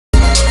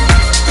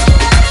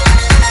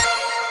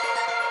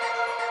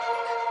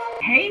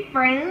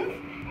friends,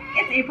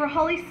 it's April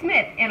Holly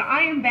Smith and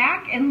I am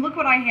back, and look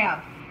what I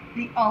have,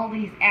 the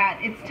Aldi's ad.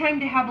 It's time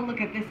to have a look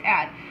at this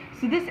ad.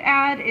 So this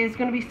ad is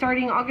going to be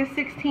starting August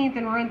 16th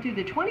and run through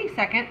the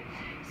 22nd.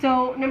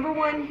 So number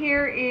one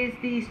here is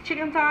these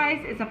chicken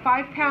thighs. It's a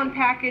 5-pound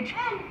package,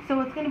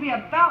 so it's going to be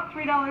about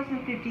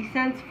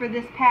 $3.50 for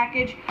this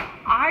package.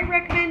 I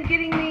recommend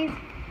getting these.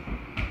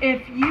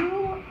 If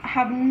you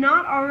have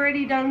not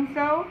already done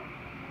so,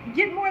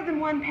 get more than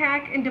one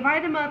pack and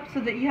divide them up so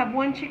that you have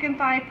one chicken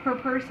thigh per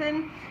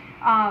person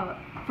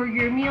for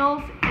your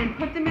meals, and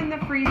put them in the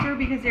freezer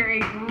because they're a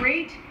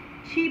great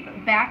cheap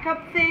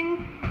backup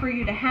thing for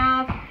you to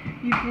have.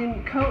 You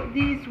can coat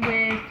these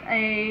with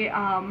a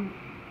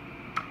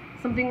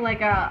something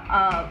like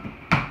a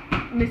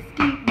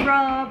mesquite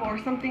rub or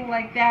something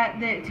like that,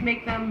 to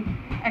make them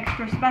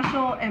extra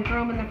special, and throw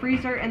them in the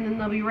freezer, and then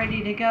they'll be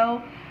ready to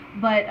go.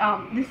 But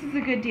this is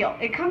a good deal.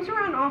 It comes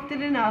around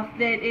often enough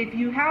that if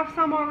you have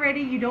some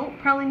already, you don't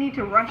probably need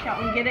to rush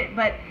out and get it.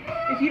 But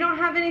if you don't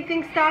have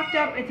anything stocked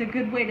up, it's a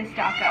good way to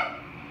stock up.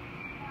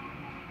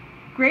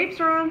 Grapes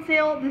are on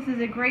sale. This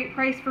is a great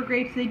price for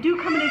grapes. They do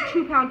come in a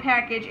 2-pound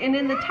package, and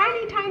in the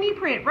tiny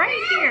print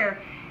right here,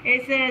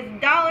 it says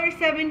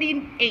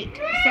 $1.78.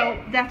 So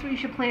that's what you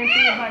should plan for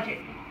your budget.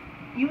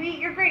 You eat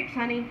your grapes,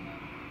 honey.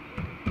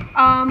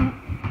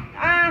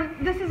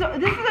 This is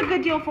a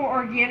good deal for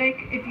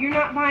organic. If you're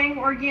not buying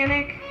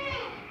organic,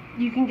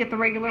 you can get the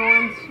regular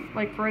ones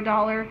like for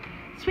 $1.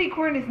 Sweet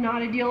corn is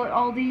not a deal at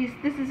Aldi's.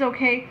 This is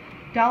okay.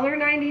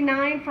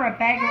 $1.99 for a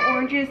bag of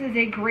oranges is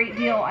a great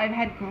deal. I've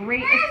had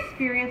great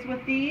experience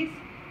with these.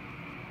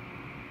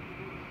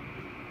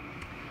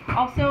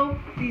 Also,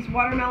 these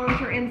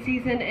watermelons are in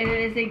season, and it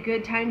is a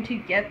good time to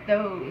get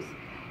those.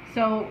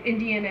 So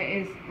Indiana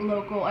is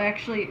local.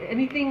 Actually,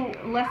 anything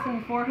less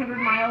than 400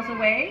 miles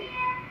away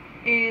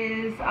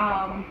is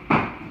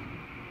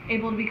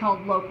able to be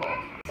called local.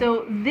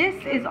 So this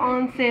is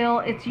on sale.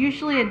 It's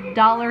usually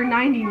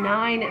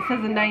 $1.99. It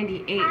says a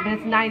 98, but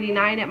it's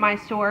 99 at my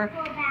store.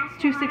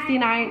 It's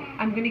 $2.69.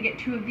 I'm gonna get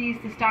 2 of these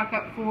to stock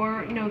up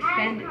for no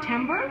spend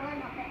timber.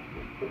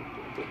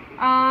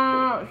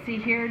 Let's see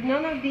here.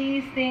 None of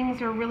these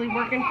things are really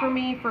working for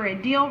me for a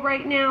deal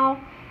right now.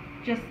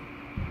 Just,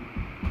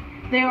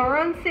 they are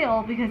on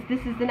sale because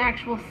this is an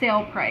actual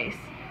sale price.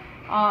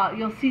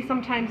 You'll see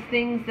sometimes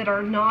things that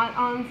are not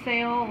on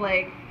sale,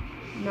 like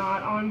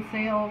not on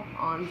sale,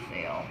 on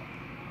sale.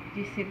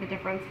 Do you see the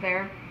difference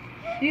there?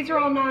 These are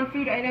all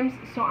non-food items,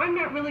 so I'm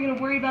not really going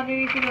to worry about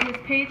anything on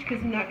this page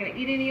because I'm not going to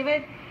eat any of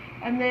it.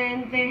 And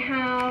then they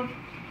have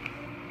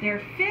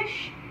their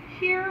fish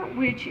here,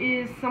 which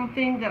is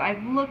something that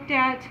I've looked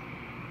at.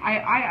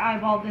 I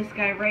eyeball this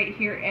guy right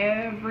here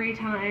every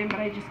time, but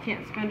I just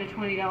can't spend a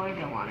 $20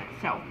 bill on it.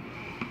 So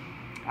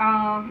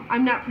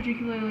I'm not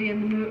particularly in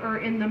the mood or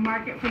in the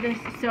market for this.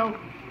 So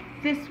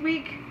this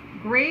week,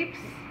 grapes,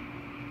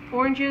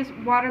 oranges,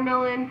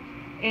 watermelon,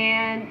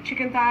 and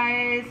chicken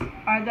thighs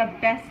are the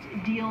best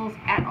deals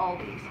at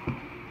Aldi's.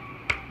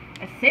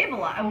 At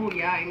Save-A-Lot, oh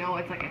yeah, I know,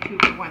 it's like a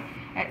 2-for-1.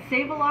 At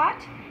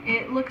Save-A-Lot,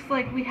 it looks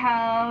like we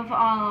have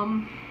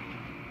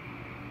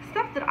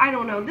stuff that I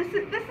don't know.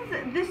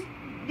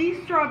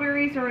 These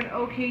strawberries are an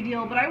okay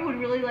deal, but I would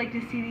really like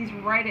to see these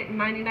right at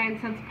 99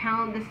 cents a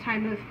pound this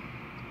time of.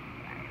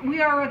 We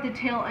are at the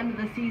tail end of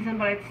the season,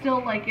 but I'd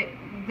still like it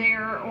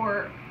there,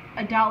 or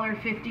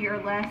 $1.50 or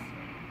less.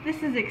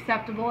 This is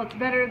acceptable. It's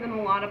better than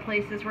a lot of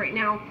places right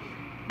now.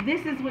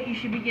 This is what you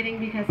should be getting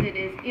because it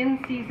is in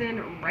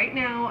season right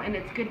now and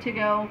it's good to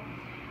go.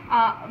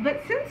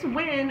 But since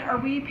when are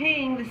we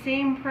paying the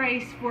same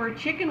price for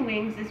chicken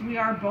wings as we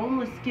are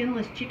boneless,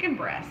 skinless chicken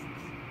breasts?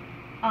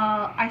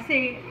 I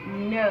say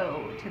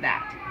no to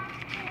that.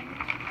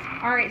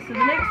 Alright, so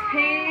the next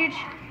page,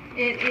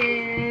 it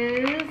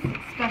is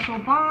special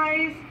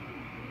buys.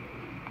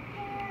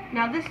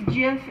 Now this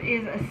Jif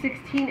is a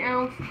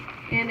 16-ounce,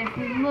 and if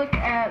we look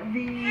at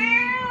the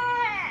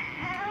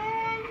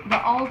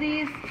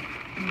Aldi's,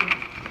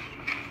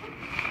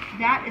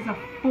 that is a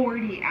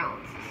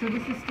 40-ounce. So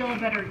this is still a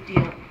better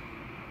deal.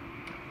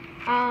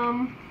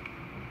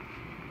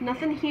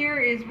 Nothing here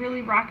is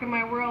really rocking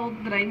my world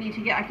that I need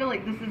to get. I feel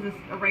like this is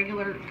a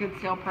regular good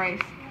sale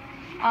price.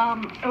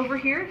 Over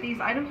here, these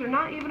items are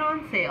not even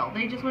on sale.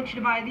 They just want you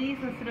to buy these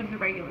instead of the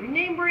regular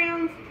name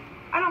brands.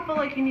 I don't feel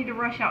like you need to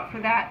rush out for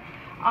that.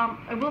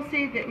 I will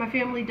say that my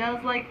family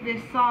does like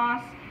this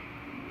sauce,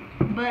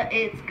 but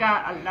it's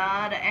got a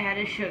lot of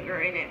added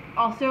sugar in it.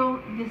 Also,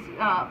 this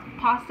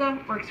pasta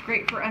works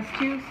great for us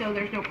too, so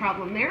there's no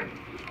problem there.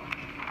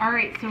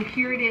 Alright, so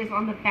here it is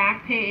on the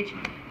back page.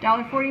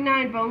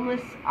 $1.49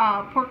 boneless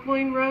pork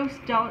loin roast.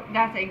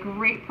 That's a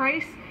great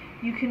price.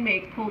 You can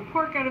make pulled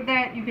pork out of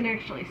that. You can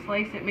actually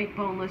slice it, make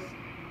boneless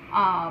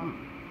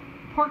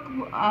pork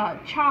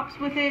chops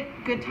with it.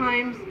 Good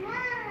times.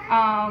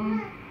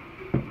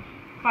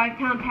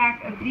 5-pound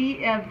pack of the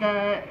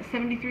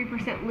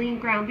 73% lean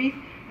ground beef.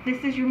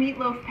 This is your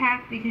meatloaf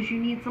pack because you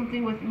need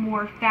something with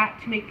more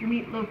fat to make your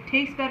meatloaf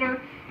taste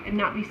better and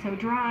not be so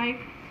dry.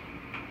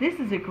 This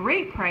is a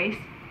great price.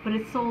 but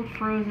it's sold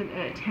frozen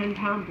at a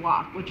 10-pound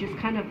block, which is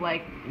kind of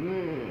like,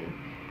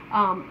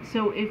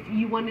 so if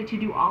you wanted to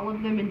do all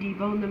of them and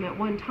debone them at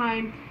one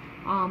time,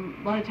 a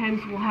lot of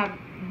times we'll have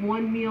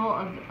one meal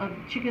of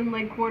chicken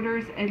leg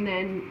quarters and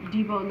then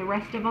debone the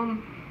rest of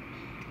them.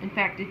 In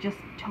fact, it just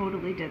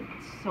totally did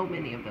so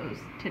many of those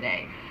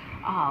today.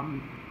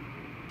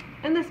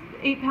 And this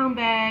 8-pound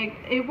bag,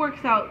 it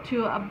works out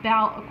to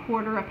about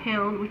 1/4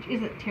 pound, which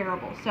isn't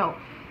terrible. So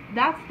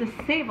that's the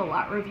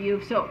Save-A-Lot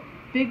review. So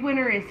big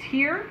winner is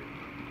here,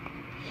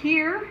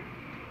 here,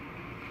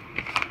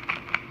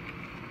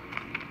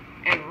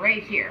 and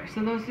right here.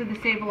 So those are the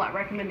Save-A-Lot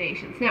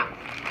recommendations. Now,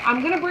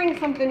 I'm going to bring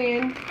something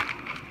in.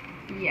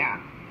 Yeah,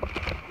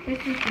 this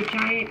is the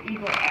Giant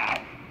Eagle ad.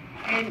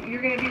 And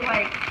you're going to be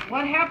like,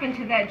 what happened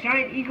to that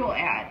Giant Eagle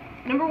ad?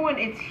 Number one,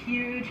 it's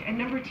huge, and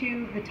number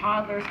two, the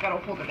toddlers got a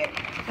hold of it.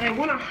 But I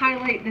want to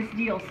highlight this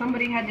deal.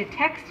 Somebody had to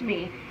text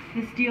me.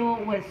 This deal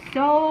was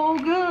so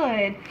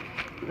good.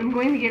 I'm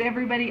going to get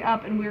everybody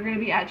up, and we're going to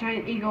be at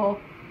Giant Eagle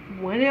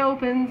when it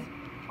opens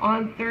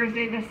on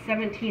Thursday the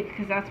 17th,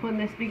 because that's when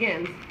this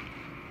begins.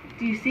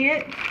 Do you see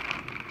it?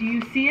 Do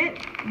you see it?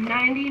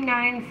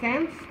 99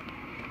 cents.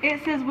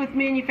 It says with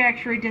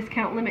manufacturer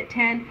discount limit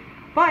 10,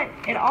 but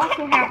it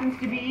also happens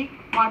to be,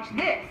 watch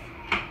this.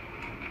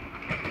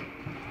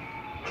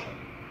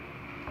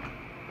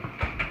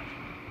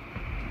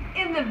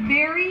 In the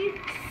very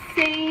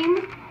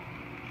same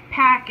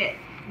packet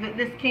that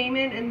this came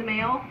in the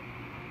mail,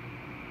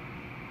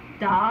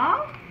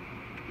 so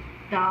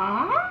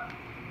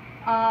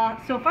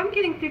if I'm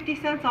getting 50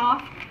 cents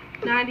off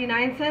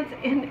 99 cents,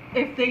 and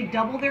if they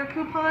double their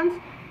coupons,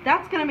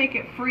 that's going to make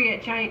it free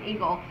at Giant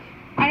Eagle.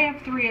 I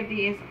have 3 of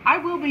these. I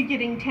will be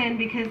getting 10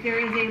 because there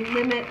is a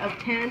limit of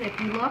 10. If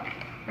you look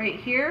right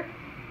here,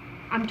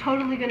 I'm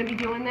totally going to be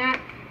doing that.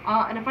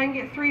 And if I can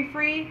get 3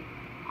 free,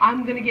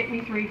 I'm going to get me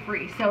 3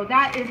 free. So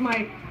that is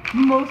my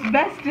most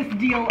bestest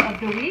deal of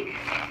the week.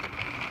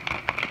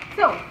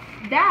 So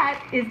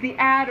that is the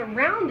ad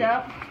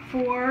roundup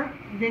for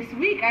this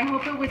week. I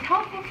hope it was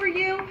helpful for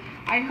you.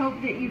 I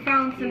hope that you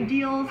found some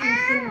deals and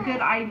some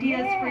good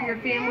ideas for your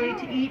family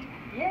to eat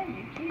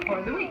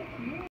for the week.